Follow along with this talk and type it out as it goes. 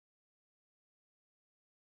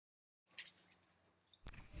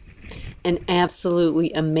An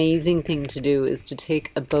absolutely amazing thing to do is to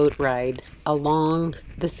take a boat ride along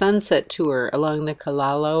the sunset tour along the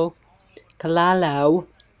Kalalau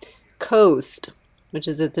Coast, which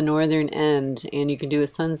is at the northern end, and you can do a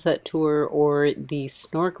sunset tour or the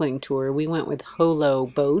snorkeling tour. We went with holo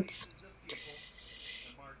boats,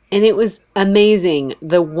 and it was amazing.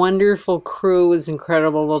 The wonderful crew was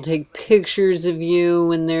incredible. They'll take pictures of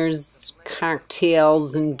you, and there's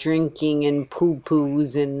cocktails and drinking and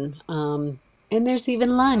poo-poos, and there's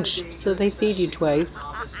even lunch, so they feed you twice.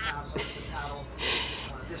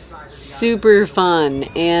 Super fun.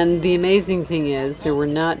 And the amazing thing is there were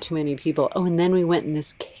not too many people. Oh, and then we went in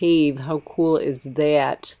this cave. How cool is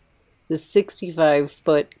that? The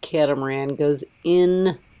 65-foot catamaran goes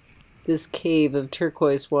in this cave of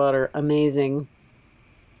turquoise water. Amazing.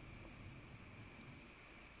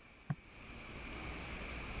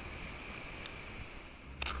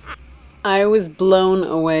 I was blown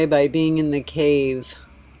away by being in the cave.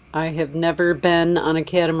 I have never been on a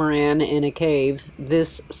catamaran in a cave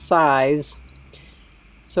this size,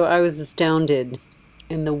 so I was astounded.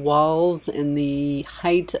 And the walls and the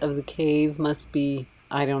height of the cave must be,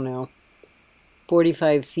 I don't know,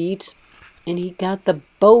 45 feet. And he got the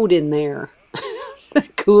boat in there. The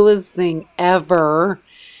coolest thing ever.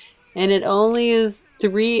 And it only is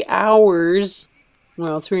 3 hours,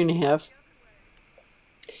 well, 3.5.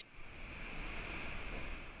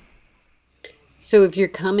 So if you're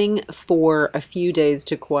coming for a few days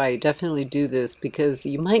to Kauai, definitely do this because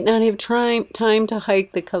you might not have time to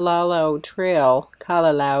hike the Kalalau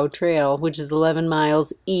Trail, which is 11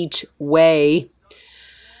 miles each way.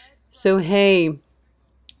 So hey,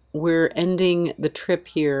 we're ending the trip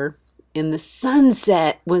here, and the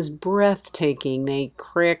sunset was breathtaking. They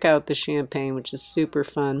crack out the champagne, which is super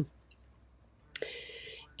fun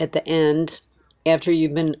at the end, after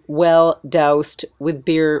you've been well doused with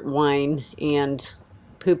beer, wine, and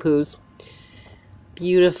poo-poos.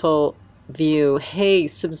 Beautiful view. Hey,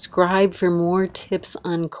 subscribe for more tips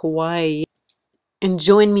on Kauai, and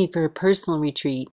join me for a personal retreat